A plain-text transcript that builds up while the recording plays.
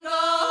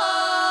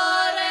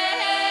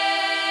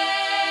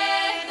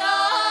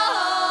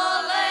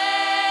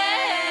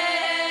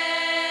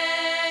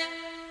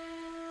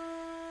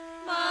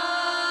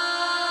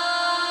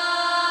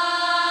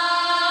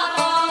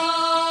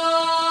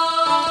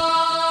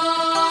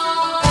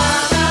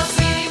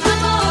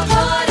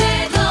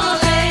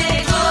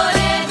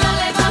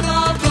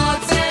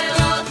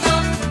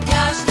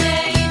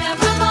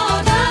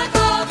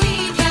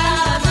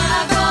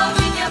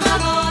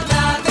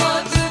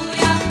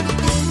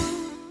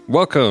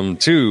Welcome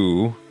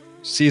to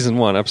Season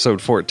 1, Episode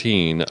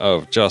 14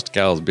 of Just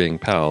Gals Being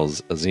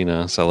Pals, a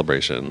Xena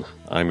celebration.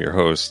 I'm your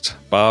host,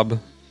 Bob.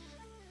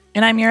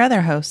 And I'm your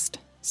other host,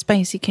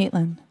 Spicy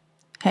Caitlin.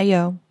 Hey,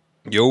 yo.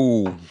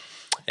 Yo.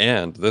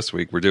 And this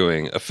week we're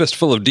doing a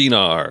fistful of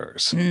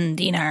dinars.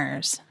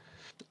 Dinars.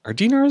 Are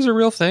dinars a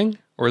real thing?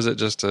 Or is it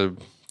just a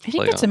I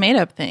think it's a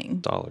made-up thing.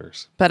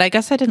 Dollars. But I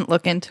guess I didn't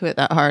look into it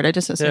that hard. I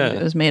just assumed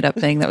it was a made-up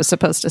thing that was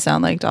supposed to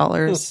sound like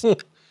dollars.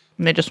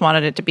 And they just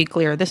wanted it to be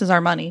clear. This is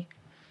our money.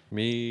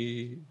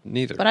 Me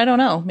neither. But I don't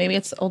know. Maybe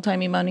it's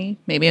old-timey money.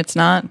 Maybe it's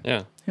not.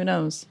 Yeah. Who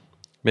knows?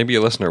 Maybe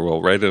a listener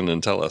will write in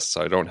and tell us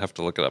so I don't have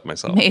to look it up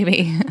myself.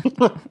 Maybe.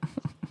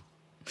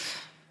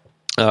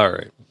 All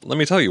right. Let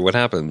me tell you what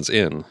happens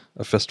in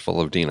A Fistful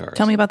of Dinars.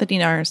 Tell me about the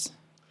dinars.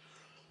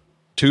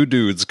 Two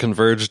dudes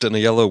converged in a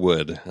yellow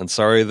wood, and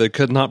sorry they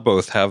could not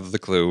both have the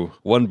clue.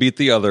 One beat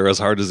the other as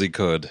hard as he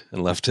could,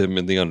 and left him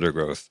in the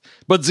undergrowth.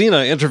 But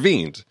Xena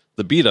intervened.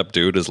 The beat-up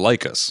dude is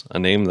Lycus, a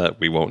name that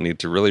we won't need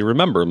to really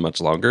remember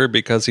much longer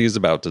because he's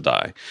about to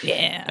die.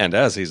 Yeah. And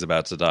as he's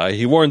about to die,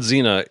 he warns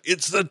Xena,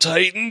 "It's the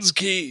Titan's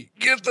key!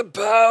 Get the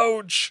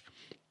pouch!"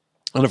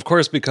 And of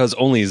course, because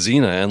only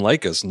Xena and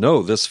Lycus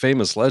know this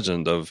famous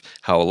legend of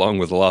how, along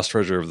with the lost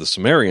treasure of the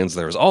Sumerians,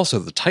 there is also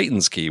the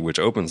Titan's key, which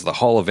opens the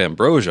Hall of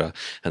Ambrosia,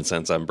 and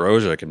since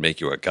Ambrosia can make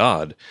you a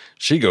god,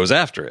 she goes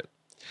after it.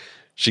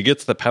 She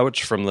gets the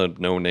pouch from the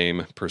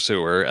no-name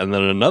pursuer, and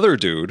then another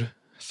dude,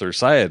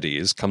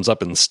 Thersiades, comes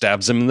up and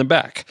stabs him in the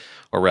back,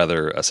 or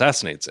rather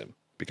assassinates him,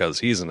 because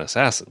he's an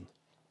assassin.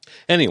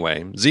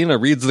 Anyway,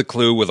 Xena reads the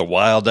clue with a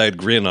wild-eyed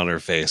grin on her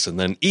face and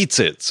then eats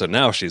it, so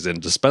now she's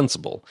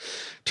indispensable.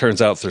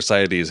 Turns out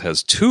Thersiades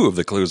has two of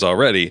the clues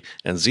already,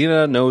 and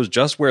Xena knows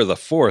just where the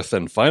fourth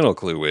and final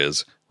clue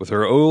is, with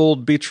her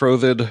old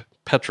betrothed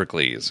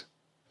Patroclus.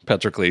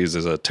 Patroclus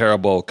is a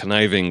terrible,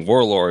 conniving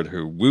warlord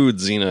who wooed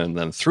Xena and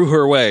then threw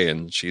her away,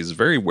 and she's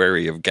very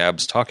wary of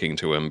Gabs talking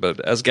to him, but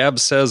as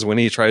Gabs says when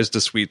he tries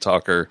to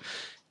sweet-talk her,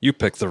 "You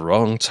picked the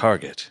wrong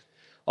target."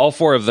 All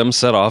four of them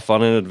set off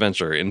on an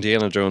adventure,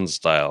 Indiana Jones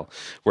style,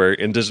 where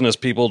indigenous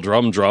people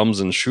drum drums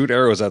and shoot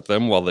arrows at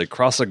them while they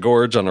cross a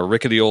gorge on a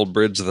rickety old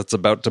bridge that's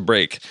about to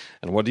break.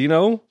 And what do you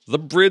know? The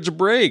bridge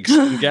breaks,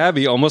 and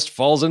Gabby almost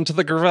falls into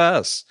the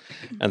crevasse.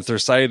 And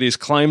Thersiades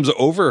climbs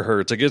over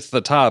her to get to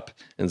the top,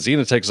 and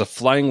Xena takes a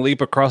flying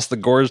leap across the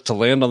gorge to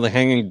land on the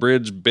hanging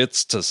bridge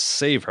bits to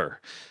save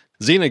her.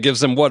 Xena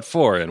gives him what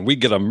for, and we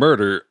get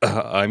a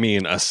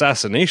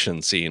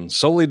assassination scene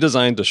solely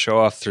designed to show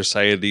off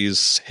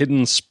Thersiades'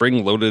 hidden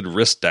spring-loaded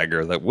wrist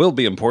dagger that will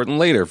be important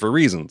later for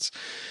reasons.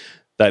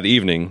 That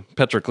evening,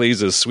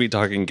 Patroclus is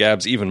sweet-talking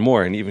Gabs even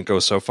more and even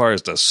goes so far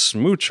as to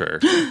smooch her.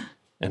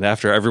 And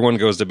after everyone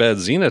goes to bed,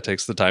 Xena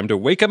takes the time to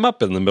wake him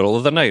up in the middle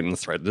of the night and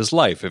threaten his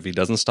life if he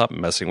doesn't stop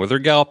messing with her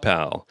gal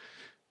pal.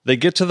 They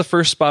get to the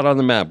first spot on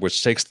the map,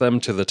 which takes them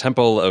to the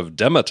Temple of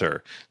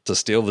Demeter to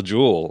steal the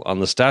jewel on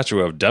the statue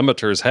of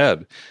Demeter's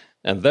head,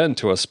 and then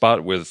to a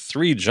spot with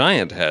 3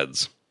 giant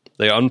heads.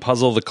 They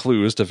unpuzzle the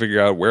clues to figure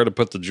out where to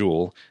put the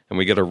jewel, and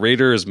we get a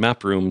Raiders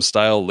map room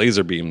style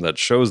laser beam that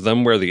shows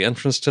them where the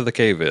entrance to the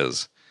cave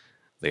is.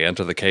 They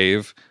enter the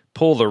cave,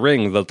 pull the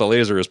ring that the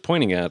laser is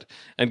pointing at,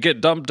 and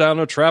get dumped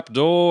down a trap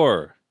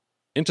door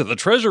into the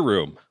treasure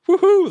room.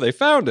 Woohoo! They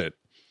found it!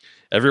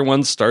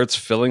 Everyone starts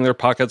filling their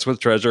pockets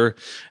with treasure,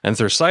 and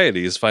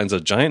Thersiades finds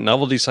a giant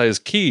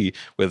novelty-sized key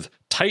with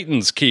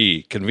Titan's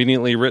Key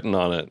conveniently written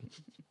on it.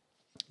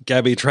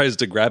 Gabby tries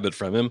to grab it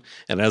from him,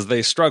 and as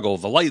they struggle,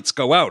 the lights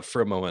go out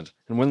for a moment,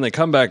 and when they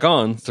come back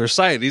on,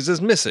 Thersiades is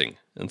missing,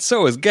 and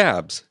so is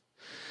Gabs.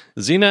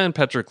 Xena and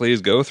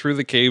Patroclus go through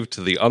the cave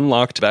to the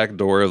unlocked back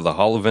door of the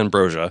Hall of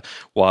Ambrosia,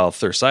 while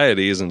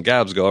Thersiades and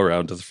Gabs go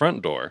around to the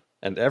front door,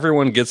 and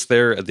everyone gets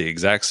there at the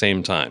exact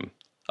same time.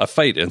 A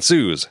fight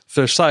ensues.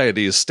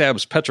 Thersiades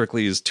stabs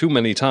Patroclus too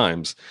many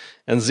times,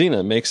 and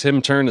Xena makes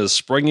him turn his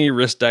springy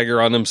wrist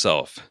dagger on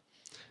himself.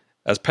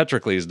 As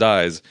Patroclus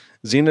dies,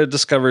 Xena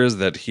discovers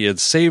that he had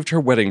saved her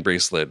wedding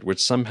bracelet,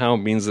 which somehow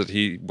means that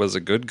he was a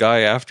good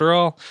guy after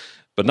all,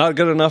 but not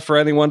good enough for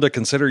anyone to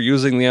consider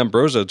using the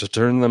ambrosia to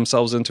turn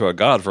themselves into a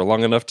god for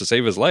long enough to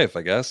save his life,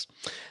 I guess.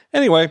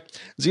 Anyway,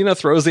 Xena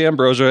throws the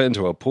ambrosia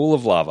into a pool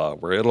of lava,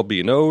 where it'll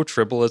be no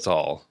trouble at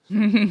all.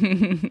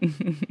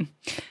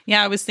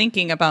 Yeah, I was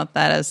thinking about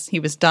that as he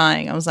was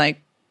dying. I was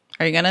like,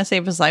 are you going to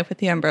save his life with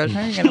the ambrosia,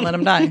 or are you going to let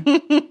him die?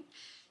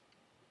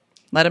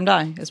 Let him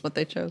die is what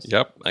they chose.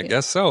 Yep, I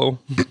guess so.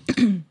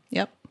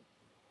 Yep.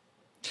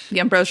 The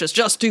ambrosia's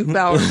just too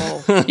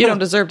powerful. You don't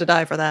deserve to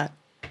die for that.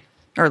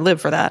 Or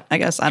live for that, I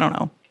guess. I don't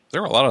know.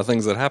 There were a lot of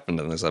things that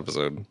happened in this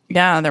episode.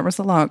 Yeah, there was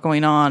a lot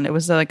going on. It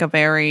was like a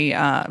very,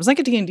 it was like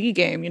a D&D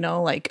game, you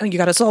know, like, oh, you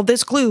got to solve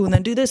this clue and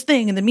then do this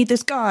thing and then meet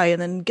this guy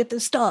and then get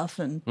this stuff.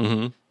 And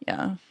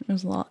yeah, it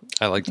was a lot.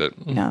 I liked it.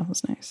 Yeah, it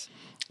was nice.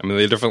 I mean,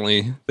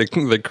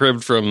 they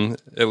cribbed from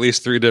at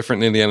least 3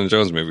 different Indiana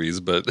Jones movies,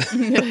 but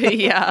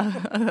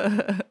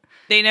yeah.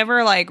 They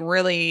never like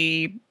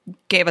really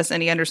gave us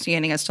any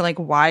understanding as to like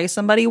why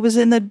somebody was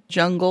in the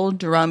jungle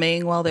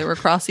drumming while they were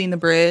crossing the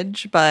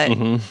bridge, but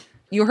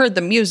you heard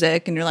the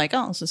music and you're like,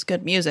 oh, this is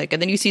good music.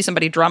 And then you see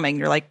somebody drumming.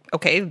 You're like,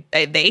 okay,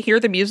 they hear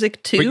the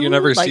music too. But you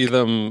never like, see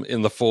them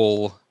in the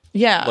full.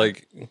 Yeah.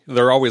 Like,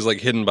 they're always like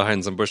hidden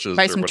behind some bushes.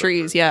 By or some whatever.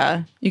 trees,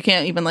 yeah. You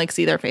can't even like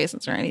see their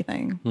faces or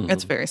anything.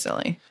 It's very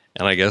silly.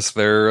 And I guess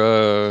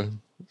they're,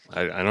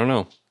 I don't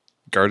know,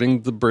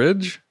 guarding the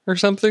bridge or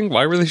something?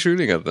 Why were they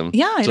shooting at them?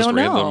 Yeah, I Just don't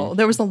random? know.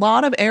 There was a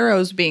lot of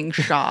arrows being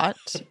shot,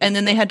 and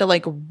then they had to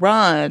like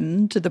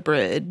run to the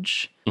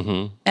bridge,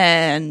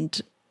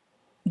 and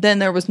then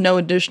there was no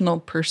additional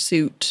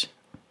pursuit.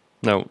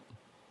 No.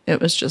 It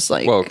was just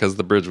like, Well, because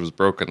the bridge was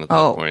broken at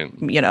that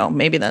point. you know,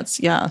 maybe that's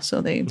So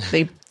they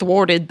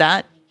thwarted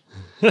that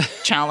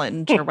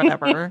challenge or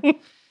whatever.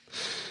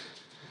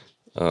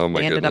 Oh my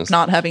They ended goodness. up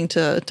not having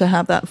to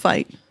have that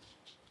fight.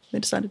 They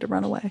decided to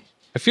run away.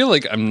 I feel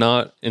like I'm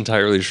not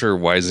entirely sure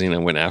why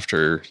Xena went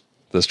after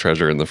this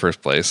treasure in the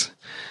first place.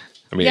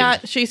 I mean, Yeah,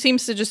 she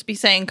seems to just be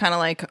saying kind of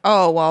like,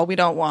 oh, well, we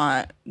don't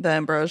want the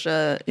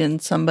ambrosia in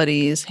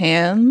somebody's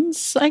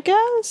hands, I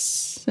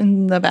guess.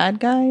 In the bad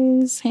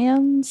guy's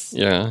hands.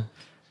 yeah.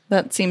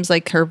 That seems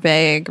like her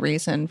vague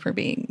reason for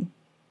being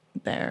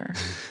there.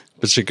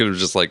 But she could have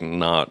just like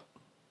not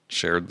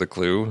shared the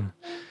clue.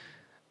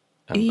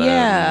 And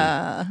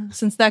Yeah.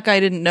 Since that guy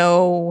didn't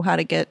know how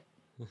to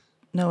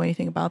know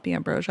anything about the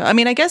ambrosia. I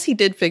mean, I guess he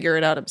did figure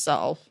it out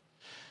himself.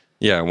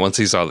 Yeah, once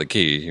he saw the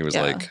key, he was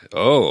Yeah. like,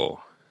 oh,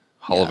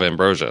 Hall of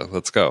Ambrosia,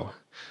 let's go.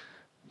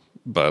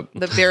 But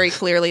The very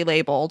clearly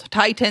labeled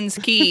Titan's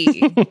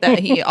key that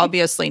he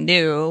obviously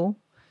knew.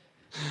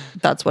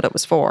 That's what it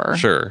was for.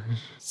 sure.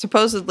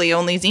 Supposedly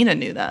only Xena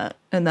knew that,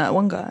 and that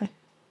one guy.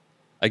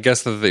 I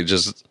guess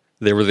that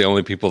they were the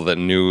only people that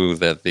knew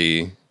that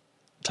the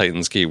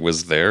Titan's key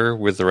was there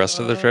with the rest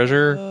of the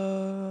treasure.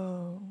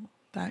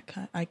 That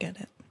kind, I get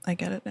it. I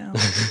get it now.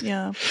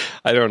 Yeah.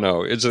 I don't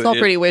know. It's all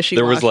pretty wishy-washy,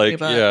 There was like,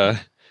 but-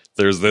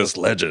 there's this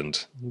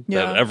legend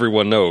Yeah. that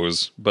everyone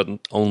knows, but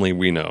only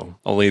we know.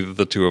 Only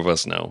the two of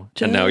us know.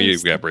 And now you,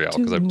 Just Gabrielle, the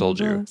because I've told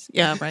two you. of us.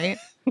 Yeah, right?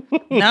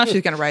 Now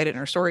she's going to write it in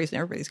her stories and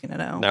everybody's going to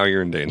know. Now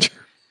you're in danger.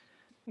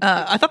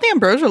 I thought the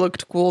ambrosia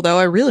looked cool, though.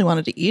 I really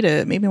wanted to eat it.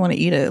 It made me want to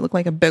eat it. It looked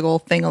like a big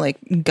old thing of like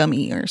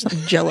gummy or something,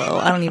 jello.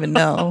 I don't even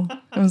know.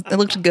 It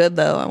looked good,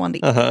 though. I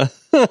wanted to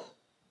eat it.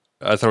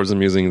 I thought it was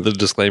amusing. The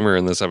disclaimer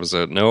in this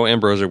episode: no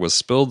ambrosia was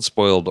spilled,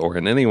 spoiled, or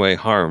in any way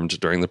harmed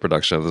during the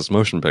production of this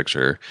motion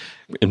picture.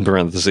 In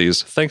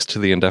parentheses, thanks to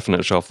the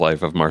indefinite shelf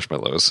life of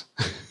marshmallows,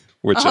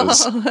 which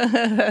is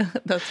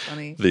That's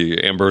funny.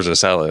 the ambrosia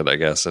salad, I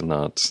guess, and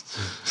not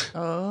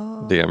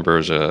the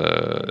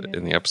ambrosia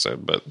in the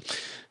episode. But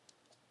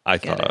I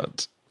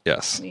thought,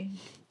 yes,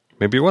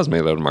 maybe it was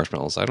made out of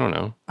marshmallows. I don't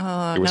know.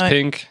 It was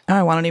pink.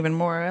 I want it even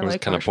more. It was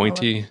kind of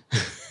pointy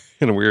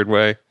in a weird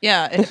way.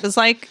 Yeah, it was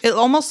like, it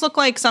almost looked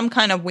like some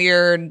kind of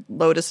weird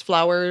lotus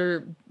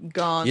flower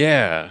gone,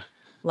 Yeah.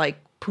 like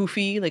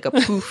poofy, like a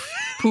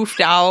poofed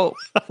out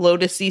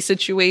lotusy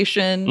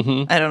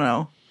situation. I don't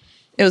know.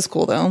 It was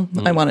cool though.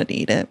 I wanted to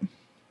eat it.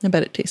 I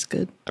bet it tastes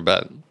good. I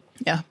bet.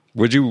 Yeah.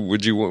 Would you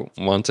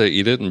want to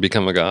eat it and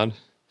become a god?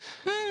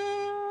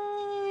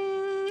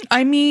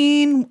 I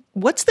mean,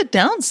 what's the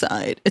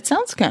downside? It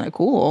sounds kind of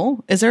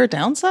cool. Is there a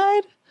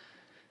downside?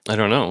 I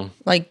don't know.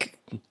 Like,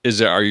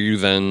 Are you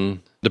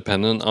then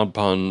dependent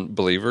upon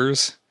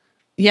believers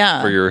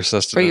yeah. for your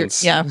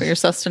sustenance? For your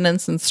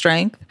sustenance and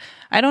strength.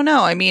 I don't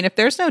know. I mean, if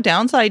there's no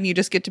downside and you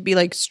just get to be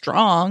like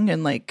strong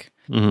and like,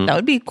 that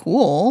would be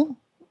cool.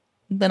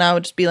 Then I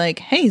would just be like,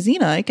 hey,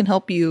 Xena, I can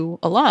help you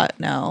a lot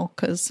now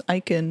because I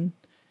can.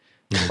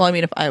 Well, I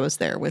mean, if I was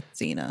there with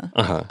Xena,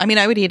 I mean,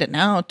 I would eat it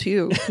now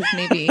too. 'Cause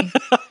maybe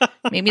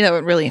that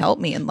would really help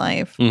me in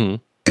life.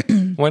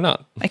 Why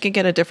not? I could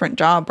get a different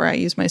job where I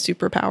use my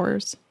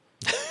superpowers,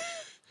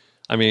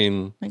 I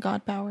mean, my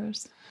god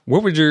powers.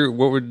 if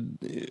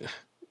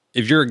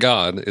you're a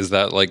god, is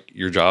that like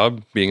your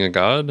job being a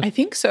god? I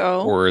think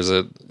so. Or is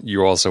it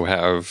you also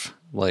have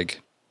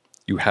like,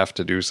 you have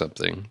to do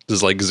something?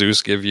 Does like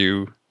Zeus give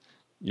you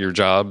your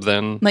job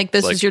then? Like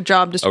this is your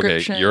job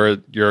description.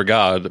 Okay, you're a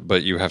god,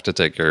 but you have to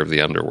take care of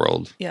the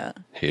underworld. Yeah.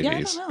 Hades Yeah,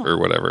 I don't know. or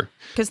whatever.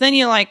 Because then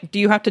you're like, do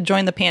you have to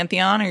join the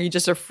pantheon or are you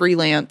just a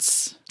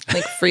freelance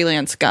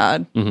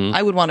god?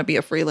 I would want to be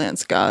a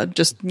freelance god,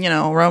 just,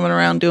 roaming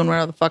around doing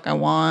whatever the fuck I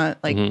want.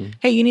 Like,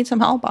 hey, you need some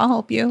help? I'll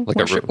help you. Like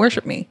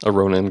worship me. A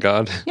Ronin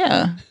god.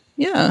 Yeah.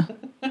 Yeah.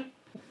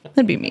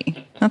 That'd be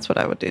me. That's what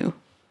I would do.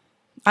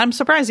 I'm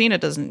surprised Xena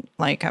doesn't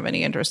like have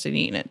any interest in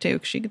eating it too,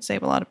 because she could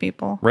save a lot of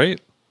people. Right?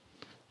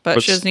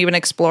 But she doesn't even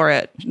explore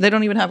it. They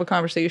don't even have a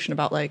conversation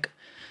about like,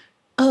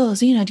 oh,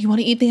 Xena, do you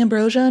want to eat the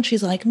ambrosia? And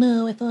she's like,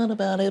 no, I thought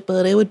about it,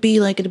 but it would be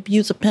like an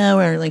abuse of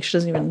power. Like she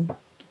doesn't even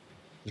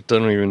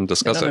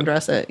discuss it.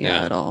 address it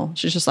at all.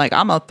 She's just like,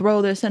 I'm gonna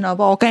throw this in a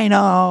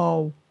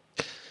volcano.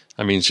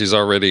 I mean, she's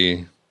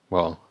already,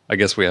 well, I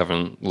guess we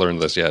haven't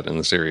learned this yet in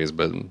the series,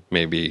 but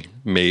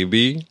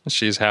maybe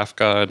she's half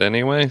god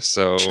anyway.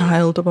 So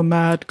Child of a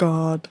mad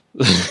god.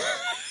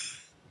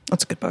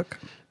 That's a good book.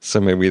 So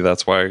maybe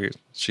that's why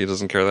she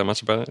doesn't care that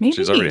much about it. Maybe.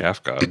 She's already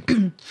half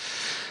god.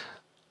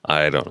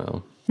 I don't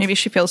know. Maybe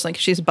she feels like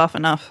she's buff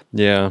enough.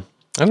 Yeah.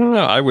 I don't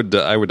know. I would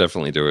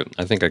definitely do it.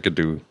 I think I could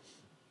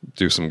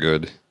do some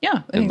good.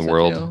 Yeah, I in think the so,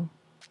 world. too.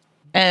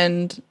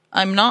 And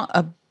I'm not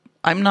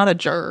a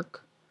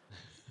jerk.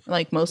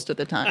 Like most of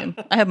the time,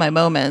 I have my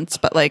moments,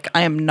 but like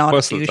I am not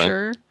Most a of the time.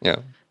 doucher. Yeah.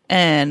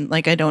 And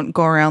like I don't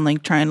go around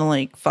like trying to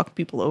like fuck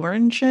people over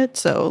and shit.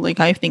 So like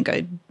I think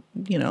I'd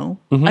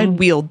I'd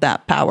wield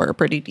that power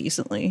pretty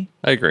decently.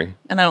 I agree.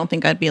 And I don't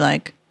think I'd be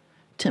like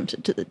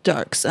tempted to the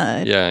dark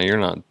side. Yeah, you're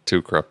not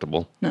too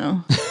corruptible.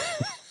 No.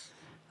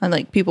 I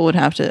like people would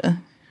have to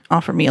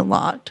offer me a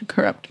lot to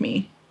corrupt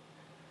me.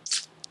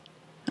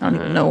 I don't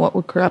even know what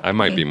would corrupt me. I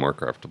might be more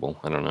corruptible.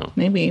 I don't know.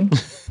 Maybe.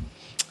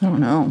 I don't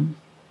know.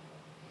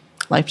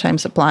 Lifetime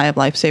supply of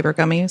Lifesaver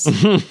gummies.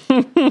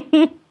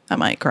 That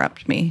might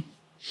corrupt me.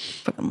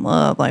 Fucking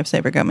love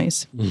Lifesaver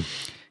gummies.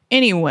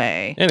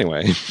 Anyway,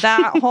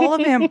 that whole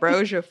of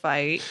Ambrosia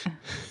fight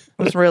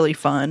was really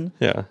fun.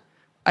 Yeah.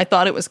 I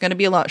thought it was going to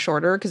be a lot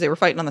shorter because they were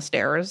fighting on the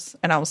stairs.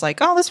 And I was like,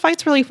 oh, this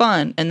fight's really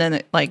fun. And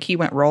then he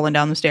went rolling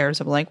down the stairs.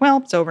 I'm like, well,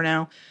 it's over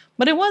now.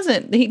 But it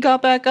wasn't. He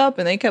got back up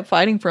and they kept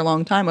fighting for a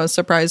long time. I was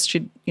surprised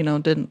she,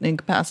 didn't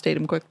incapacitate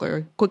him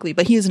quickly.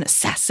 But he is an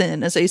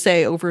assassin, as they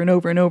say over and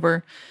over and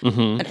over.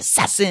 An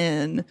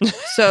assassin.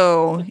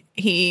 So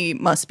he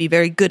must be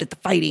very good at the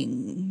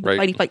fighting,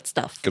 Right. fight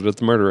stuff. Good with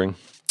the murdering.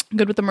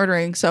 Good with the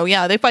murdering. So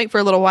yeah, they fight for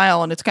a little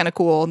while and it's kind of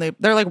cool. And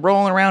they're like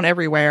rolling around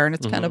everywhere and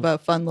it's kind of a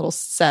fun little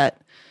set.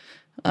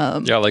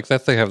 Yeah, like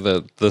that they have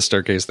the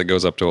staircase that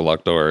goes up to a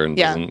locked door and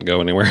doesn't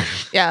go anywhere.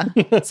 Yeah.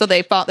 So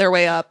they fought their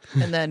way up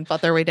and then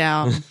fought their way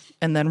down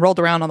and then rolled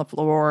around on the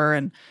floor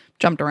and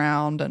jumped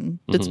around and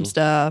did some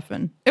stuff.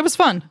 And it was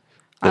fun.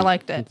 I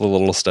liked it. The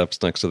little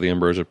steps next to the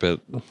Ambrosia pit.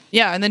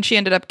 Yeah. And then she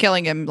ended up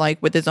killing him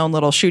like with his own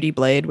little shooty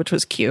blade, which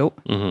was cute.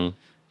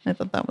 I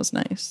thought that was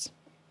nice.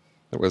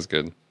 It was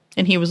good.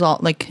 And he was all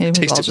like,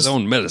 Tasted his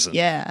own medicine.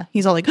 Yeah.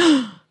 He's all like,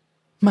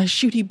 my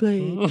shooty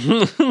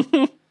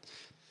blade.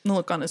 The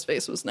look on his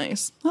face was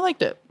nice. I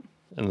liked it.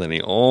 And then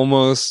he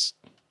almost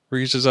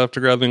reaches up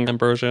to grabbing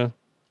Ambrosia.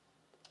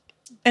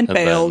 And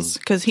fails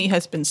because he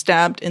has been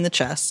stabbed in the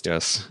chest.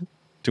 Yes.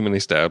 Too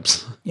many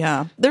stabs.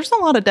 Yeah. There's a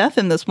lot of death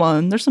in this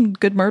one. There's some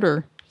good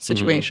murder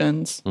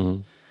situations.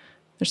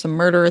 There's some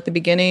murder at the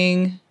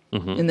beginning.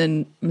 And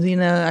then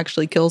Xena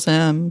actually kills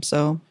him.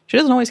 So she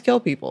doesn't always kill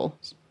people.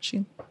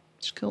 She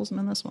kills him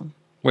in this one.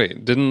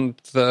 Wait,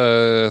 didn't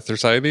the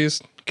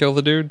Thersites kill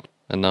the dude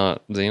and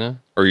not Xena?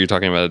 Or are you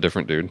talking about a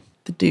different dude?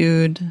 The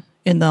dude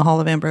in the Hall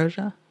of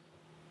Ambrosia.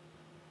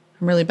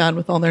 I'm really bad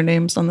with all their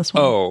names on this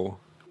one. Oh.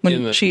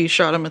 When she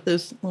shot him with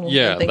this little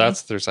Yeah, thingy.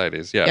 that's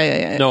Thersites. Yeah.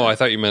 Yeah. No, I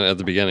thought you meant at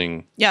the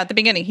beginning. Yeah, at the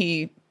beginning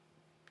he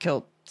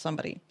killed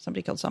somebody.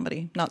 Somebody killed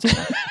somebody. Not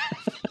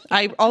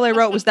Xena. All I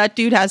wrote was that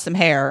dude has some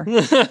hair.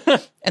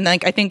 And then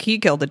I think he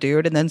killed the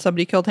dude and then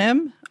somebody killed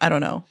him. I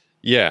don't know.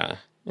 Yeah.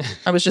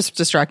 I was just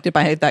distracted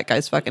by that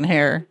guy's fucking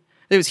hair.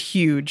 It was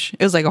huge.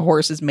 It was like a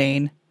horse's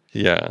mane.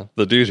 Yeah.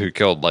 The dude who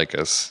killed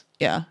Lycus.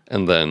 Yeah.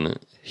 And then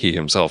he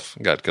himself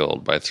got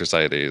killed by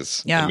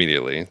Thersites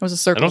immediately. It was a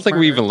circle. I don't think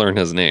we murder. even learned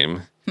his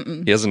name.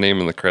 He has a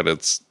name in the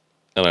credits,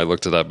 and I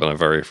looked it up, and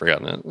I've already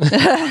forgotten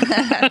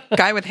it.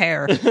 Guy with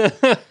hair.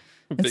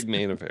 Big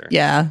mane of hair.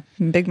 Yeah.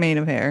 Big mane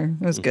of hair.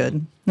 It was good.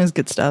 It was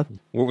good stuff.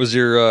 What was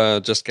your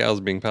just gals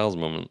being pals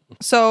moment?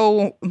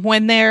 So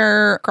when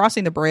they're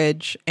crossing the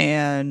bridge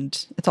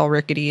and it's all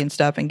rickety and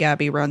stuff and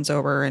Gabby runs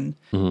over and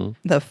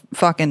the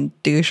fucking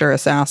doucher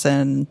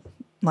assassin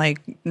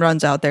like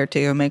runs out there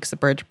too and makes the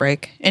bridge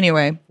break.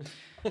 Anyway,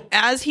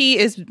 as he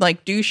is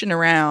like douching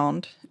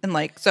around and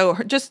like, so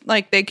just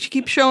like they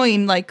keep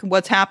showing like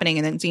what's happening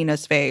in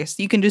Xena's face.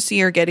 You can just see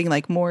her getting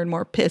like more and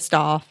more pissed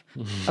off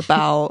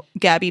about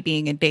Gabby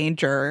being in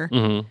danger.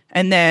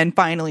 And then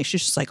finally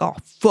she's just like, oh,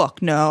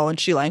 fuck no. And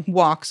she like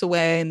walks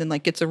away and then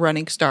like gets a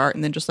running start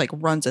and then just like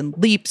runs and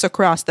leaps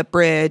across the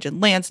bridge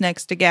and lands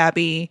next to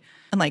Gabby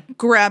and like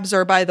grabs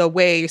her by the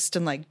waist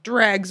and like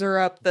drags her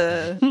up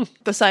the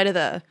side of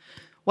the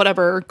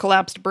whatever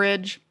collapsed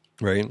bridge.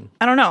 Right.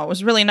 I don't know. It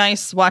was really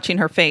nice watching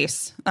her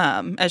face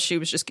as she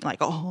was just like,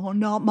 oh,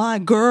 not my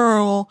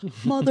girl,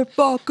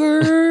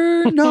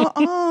 motherfucker,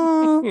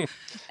 no.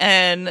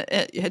 And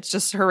it's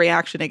just her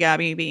reaction to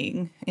Gabby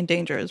being in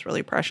danger is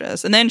really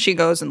precious. And then she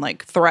goes and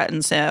like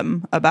threatens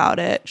him about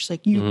it. She's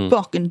like, you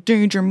fucking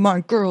danger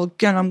my girl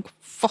again. I'm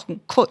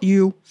fucking cut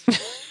you.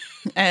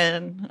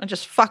 And I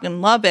just fucking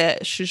love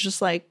it. She's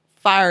just like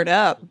fired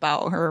up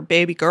about her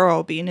baby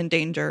girl being in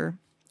danger.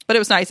 But it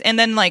was nice. And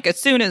then, like, as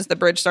soon as the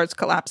bridge starts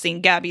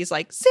collapsing, Gabby's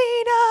like,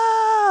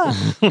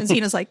 Xena! And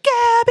Xena's like,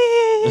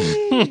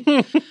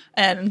 Gabby!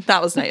 And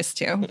that was nice,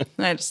 too.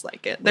 I just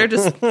like it.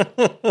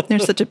 They're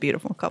such a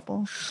beautiful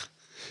couple.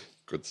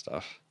 Good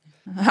stuff.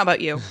 How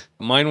about you?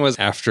 Mine was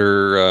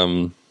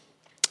after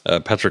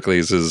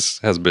Patrocles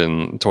has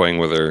been toying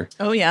with her.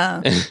 Oh,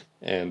 yeah.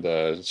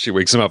 And she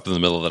wakes him up in the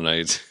middle of the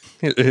night.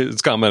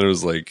 His comment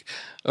was like,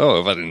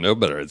 oh, if I didn't know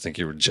better, I'd think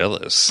you were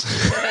jealous.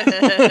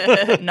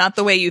 Not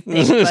the way you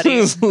think, buddy.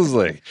 It was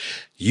like,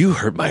 you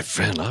hurt my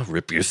friend, I'll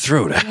rip your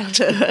throat out.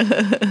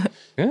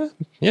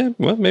 Yeah,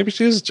 well, maybe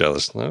she is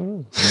jealous. I don't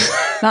know.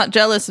 Not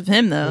jealous of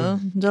him, though.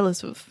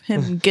 Jealous of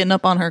him getting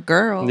up on her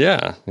girl.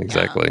 Yeah,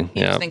 exactly. He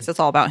just thinks it's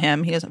all about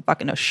him. He doesn't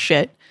fucking know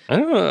shit. I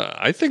don't know.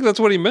 I think that's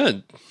what he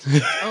meant.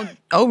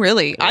 Oh,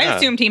 really? Yeah. I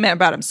assumed he meant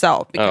about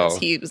himself because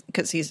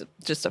he's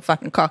just a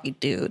fucking cocky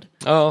dude.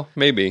 Oh,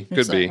 maybe.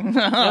 Could be.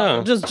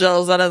 I'm just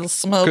jealous that I didn't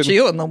smoke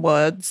you in the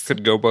woods.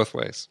 Could go both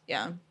ways.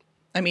 Yeah.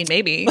 I mean,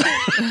 maybe.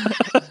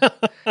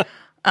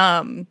 There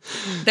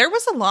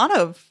was a lot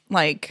of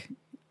like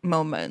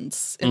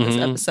moments in this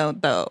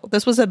episode, though.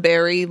 This was a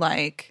very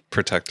like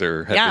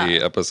protector heavy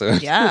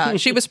episode. Yeah,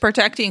 she was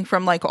protecting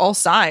from like all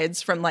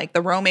sides, from like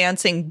the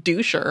romancing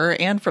doucher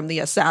and from the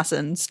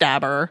assassin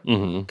stabber,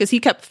 because he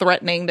kept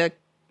threatening to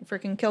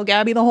freaking kill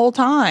Gabby the whole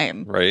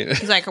time. Right.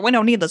 He's like, we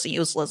don't need this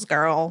useless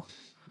girl.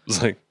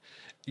 It's like,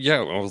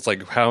 yeah, I was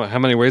like, how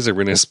many ways are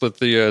we going to split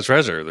the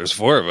treasure? There's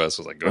 4 of us.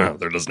 I was like, oh,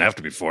 there doesn't have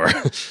to be 4.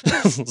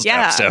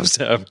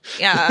 Stab.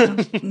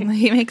 Yeah.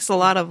 He makes a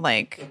lot of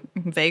like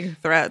vague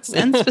threats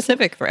and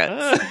specific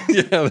threats.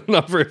 Yeah, they're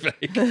not very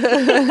vague.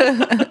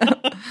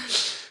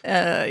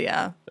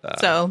 Yeah.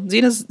 So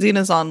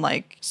Xena's on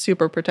like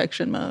super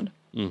protection mode.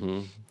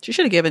 Mm-hmm. She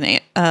should have given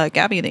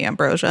Gabby the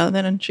ambrosia,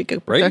 then she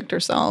could protect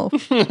herself.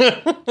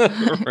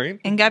 Right?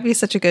 And Gabby's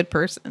such a good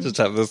person. Just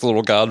have this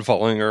little god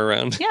following her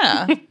around.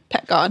 Yeah,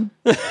 pet god.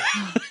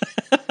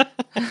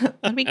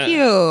 That'd be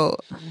cute.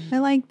 I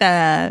like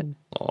that.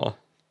 Aw.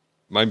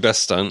 My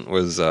best stunt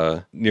was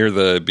near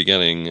the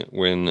beginning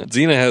when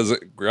Xena has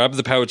grabbed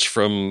the pouch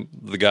from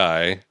the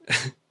guy,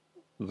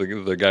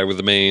 the guy with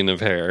the mane of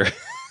hair.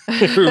 Who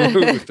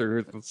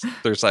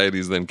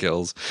Thersites then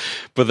kills.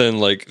 But then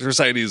like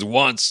Thersites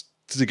wants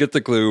to get the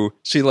clue.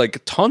 She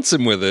like taunts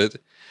him with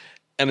it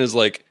and is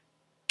like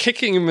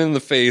kicking him in the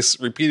face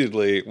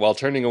repeatedly while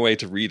turning away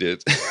to read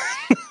it.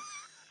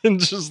 And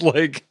just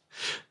like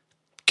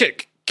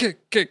kick,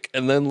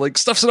 and then like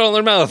stuffs it all in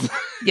their mouth.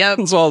 Yep.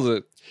 And swallows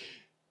it.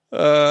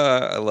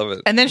 I love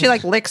it. And then she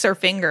like licks her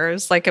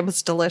fingers like it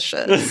was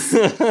delicious.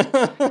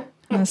 It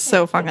was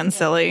so fucking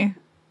silly.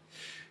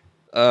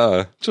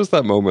 Just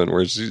that moment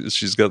where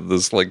she's got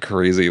this like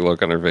crazy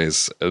look on her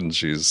face and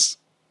she's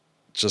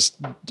just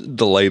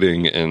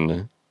delighting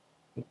in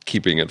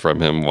keeping it from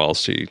him while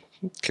she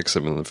kicks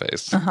him in the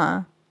face.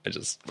 I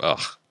just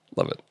love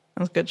it.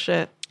 That was good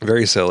shit.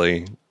 Very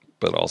silly,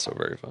 but also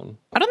very fun.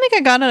 I don't think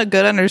I got a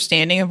good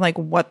understanding of like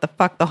what the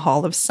fuck the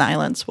Hall of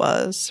Silence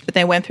was, but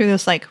they went through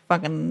this like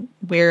fucking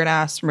weird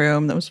ass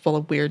room that was full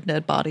of weird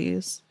dead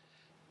bodies.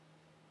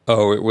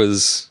 Oh, it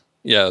was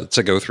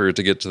to go through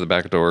to get to the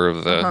back door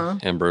of the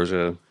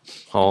Ambrosia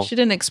Hall. She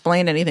didn't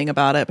explain anything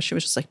about it, but she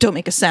was just like, don't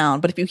make a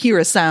sound, but if you hear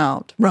a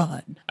sound,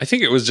 run. I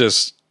think it was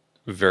just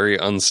very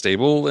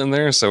unstable in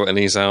there, so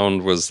any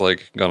sound was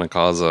like gonna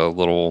cause a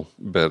little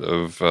bit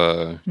of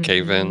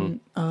cave in.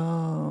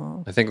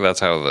 Oh. I think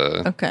that's how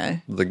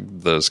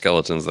the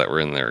skeletons that were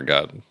in there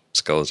got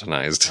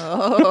skeletonized.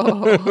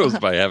 Oh. It was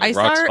by having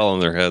rocks fall on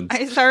their heads.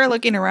 I started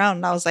looking around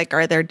and I was like,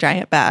 are there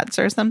giant bats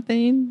or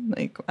something?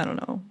 Like, I don't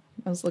know.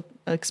 I was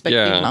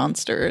expecting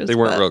monsters. They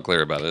weren't real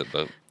clear about it,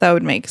 but that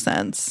would make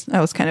sense. That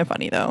was kind of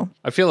funny, though.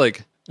 I feel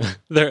like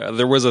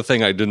there was a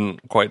thing I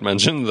didn't quite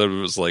mention that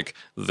was like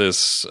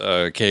this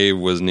cave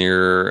was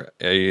near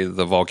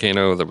the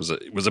volcano that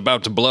was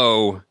about to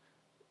blow,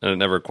 and it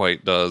never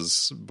quite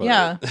does. But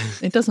yeah,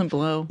 it doesn't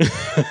blow.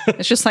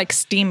 It's just like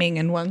steaming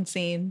in one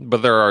scene.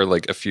 But there are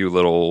like a few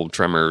little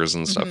tremors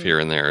and stuff here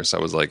and there. So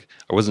I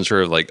wasn't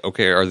sure like,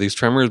 okay, are these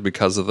tremors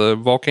because of the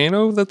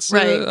volcano that's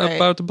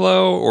about to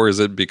blow, or is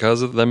it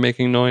because of them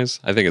making noise?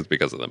 I think it's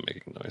because of them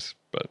making noise,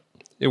 but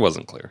it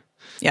wasn't clear.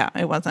 Yeah,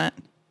 it wasn't.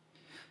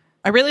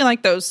 I really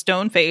like those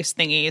stone face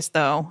thingies,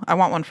 though. I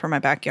want one for my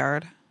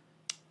backyard.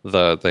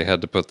 They had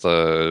to put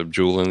the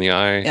jewel in the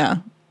eye.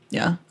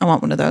 Yeah, I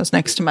want one of those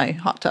next to my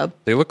hot tub.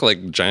 They look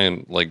like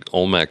giant, like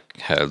Olmec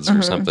heads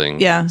or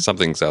something. Yeah.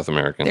 Something South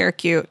American. They're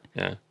cute.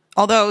 Yeah.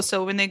 Although,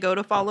 so when they go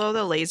to follow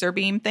the laser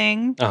beam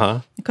thing,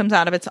 it comes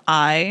out of its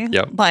eye.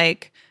 Yep.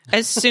 Like,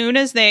 as soon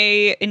as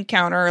they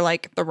encounter,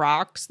 like, the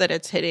rocks that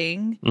it's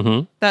hitting,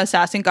 the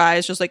assassin guy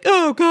is just like,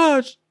 oh,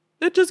 gosh,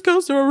 it just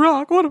goes to a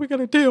rock. What are we going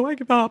to do? I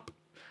give up.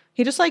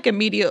 He just, like,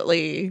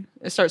 immediately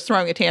starts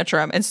throwing a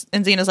tantrum. And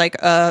Xena's like,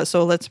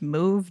 so let's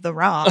move the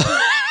rock.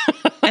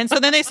 And so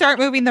then they start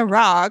moving the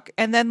rock.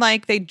 And then,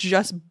 like, they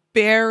just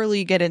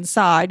barely get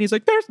inside. He's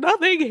like, there's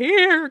nothing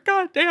here.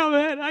 God damn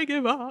it. I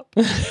give up.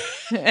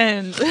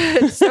 And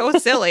it's so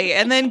silly.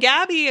 And then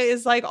Gabby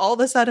is, like, all of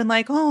a sudden,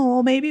 like, oh,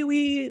 well, maybe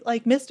we,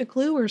 like, missed a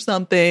clue or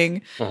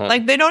something.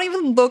 Like, they don't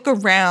even look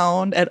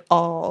around at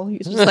all.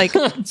 He's just, like,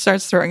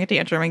 starts throwing a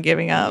tantrum and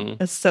giving up.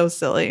 It's so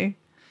silly.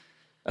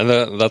 And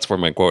that's where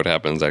my quote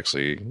happens,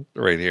 actually,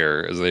 right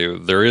here.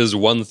 There is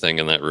one thing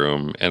in that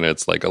room, and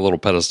it's like a little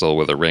pedestal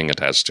with a ring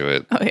attached to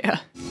it. Oh,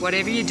 yeah.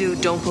 Whatever you do,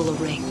 don't pull a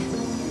ring.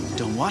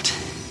 Don't what?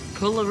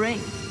 Pull a ring.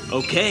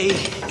 Okay.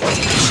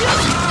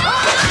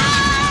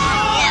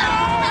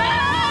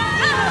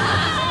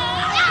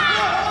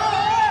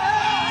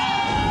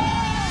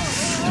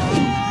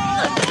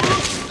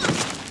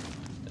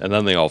 And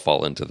then they all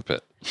fall into the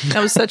pit.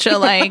 That was such a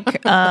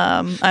like,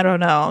 I don't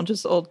know,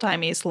 just old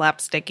timey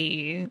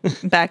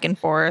slapsticky back and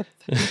forth.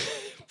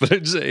 But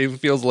it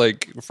feels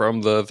like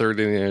from the third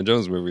Indiana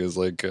Jones movie is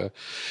like,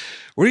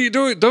 what are you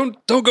doing? Don't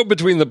go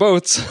between the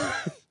boats.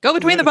 Go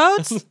between the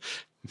boats?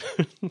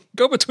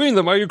 Go between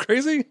them. Are you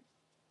crazy?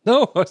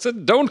 No, I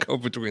said don't go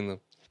between them.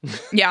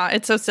 Yeah,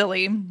 it's so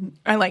silly.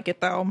 I like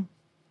it though.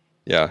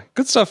 Yeah,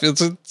 good stuff.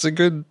 It's a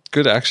good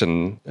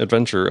action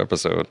adventure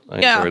episode. I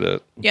enjoyed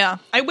it. Yeah,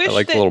 I wish I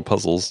like that, the little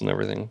puzzles and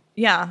everything.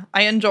 Yeah,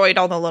 I enjoyed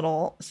all the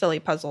little silly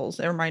puzzles.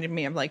 It reminded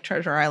me of like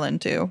Treasure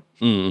Island too.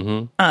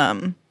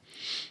 Mm-hmm.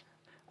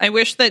 I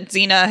wish that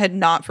Xena had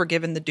not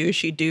forgiven the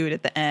douchey dude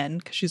at the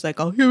end because she's like,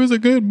 "Oh, he was a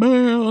good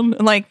man."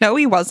 And like, no,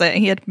 he wasn't.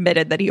 He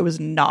admitted that he was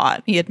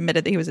not. He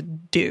admitted that he was a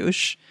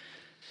douche.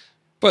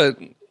 But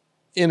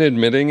in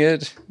admitting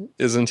it,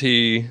 isn't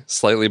he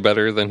slightly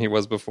better than he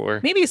was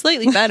before? Maybe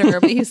slightly better,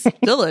 but he's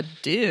still a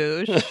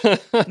douche.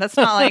 That's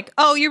not like,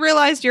 oh, you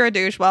realized you're a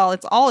douche. Well,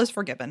 it's all is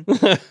forgiven.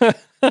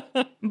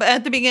 But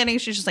at the beginning,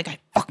 she's just like, I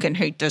fucking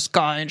hate this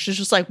guy. And she's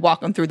just like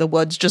walking through the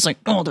woods, just like,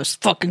 oh, this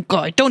fucking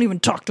guy. Don't even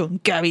talk to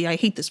him, Gabby. I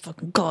hate this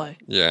fucking guy.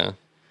 Yeah.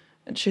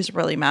 And she's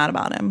really mad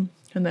about him.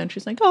 And then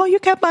she's like, oh, you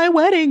kept my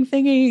wedding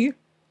thingy.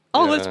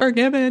 All is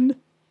forgiven.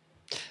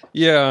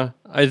 Yeah,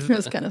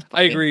 was kind of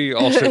I agree.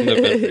 All shouldn't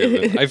have been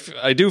forgiven.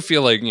 I do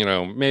feel like,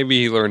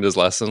 maybe he learned his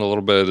lesson a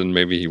little bit, and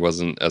maybe he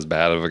wasn't as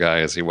bad of a guy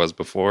as he was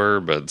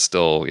before. But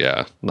still,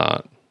 yeah,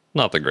 not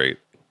the great.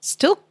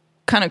 Still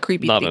kind of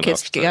creepy Not to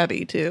kiss enough to-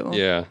 Gabby, too.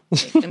 Yeah,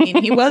 I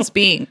mean, he was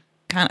being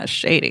kind of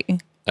shady.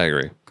 I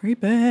agree.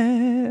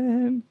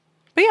 Creepy.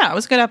 But yeah, it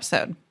was a good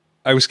episode.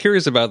 I was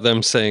curious about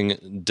them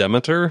saying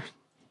Demeter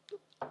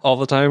all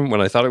the time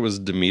when I thought it was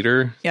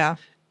Demeter, Yeah.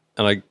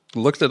 and I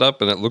looked it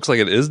up, and it looks like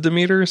it is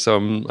Demeter. So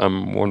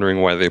I'm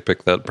wondering why they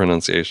picked that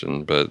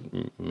pronunciation. But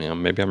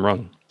maybe I'm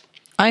wrong.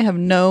 I have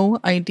no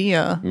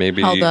idea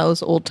Maybe- how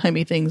those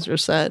old-timey things are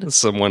said.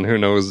 Someone who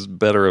knows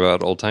better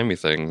about old timey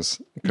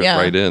things could Yeah.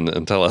 write in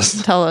and tell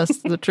us. Tell us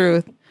the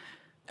truth.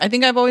 I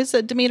think I've always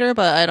said Demeter,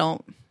 but I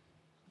don't.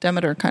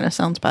 Demeter kind of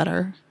sounds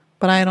better,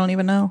 but I don't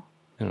even know.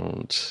 I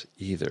don't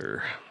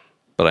either,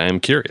 but I am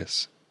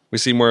curious. We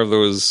see more of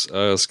those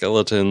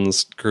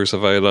skeletons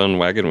crucified on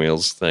wagon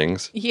wheels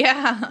things.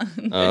 Yeah.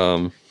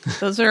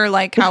 Those are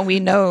like how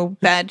we know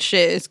bad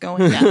shit is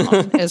going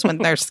down, is when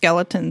there's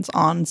skeletons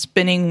on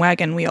spinning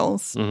wagon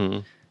wheels.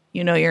 Mm-hmm.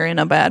 You know you're in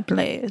a bad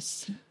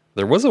place.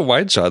 There was a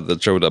wide shot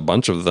that showed a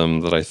bunch of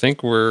them that I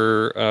think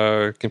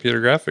were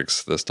computer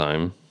graphics this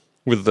time,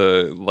 with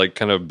the like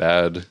kind of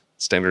bad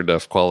standard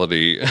def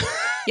quality.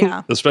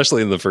 Yeah.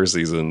 Especially in the first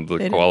season,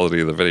 the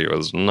quality of the video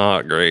is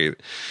not great.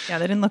 Yeah,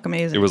 they didn't look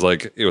amazing. It was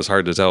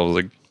hard to tell. I was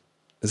like,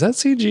 is that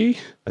CG?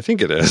 I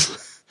think it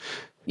is.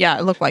 Yeah,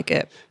 it looked like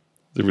it.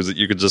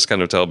 You could just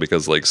kind of tell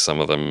because like some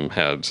of them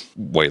had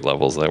white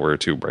levels that were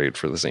too bright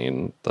for the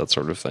scene, that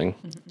sort of thing.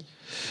 Mm-hmm.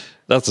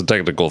 That's a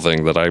technical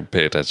thing that I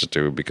pay attention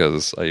to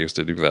because I used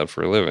to do that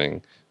for a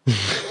living.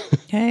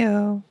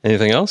 Heyo.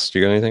 Anything else? Do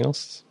you got anything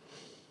else?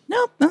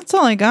 Nope, that's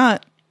all I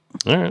got.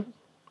 All right.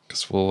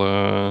 Guess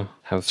we'll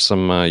have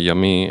some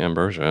yummy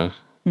ambrosia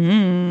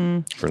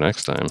for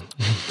next time.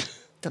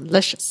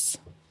 Delicious.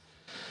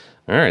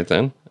 All right,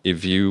 then.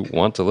 If you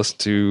want to listen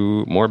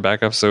to more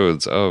back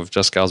episodes of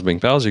Just Gals Being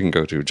Pals, you can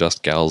go to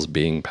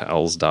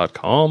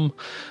justgalsbeingpals.com.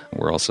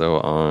 We're also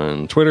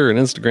on Twitter and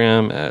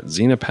Instagram at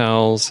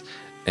XenaPals.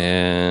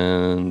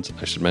 And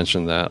I should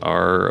mention that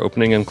our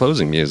opening and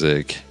closing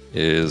music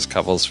is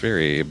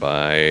Kavalsferi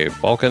by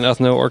Balkan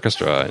Ethno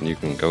Orchestra, and you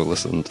can go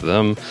listen to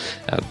them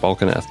at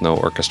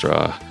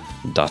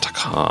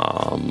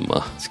balkanethnooorchestra.com.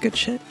 It's good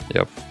shit.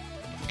 Yep.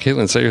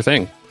 Caitlin, say your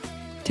thing.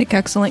 Take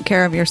excellent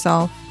care of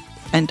yourself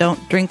and don't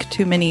drink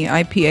too many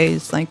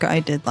IPAs like I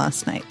did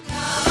last night.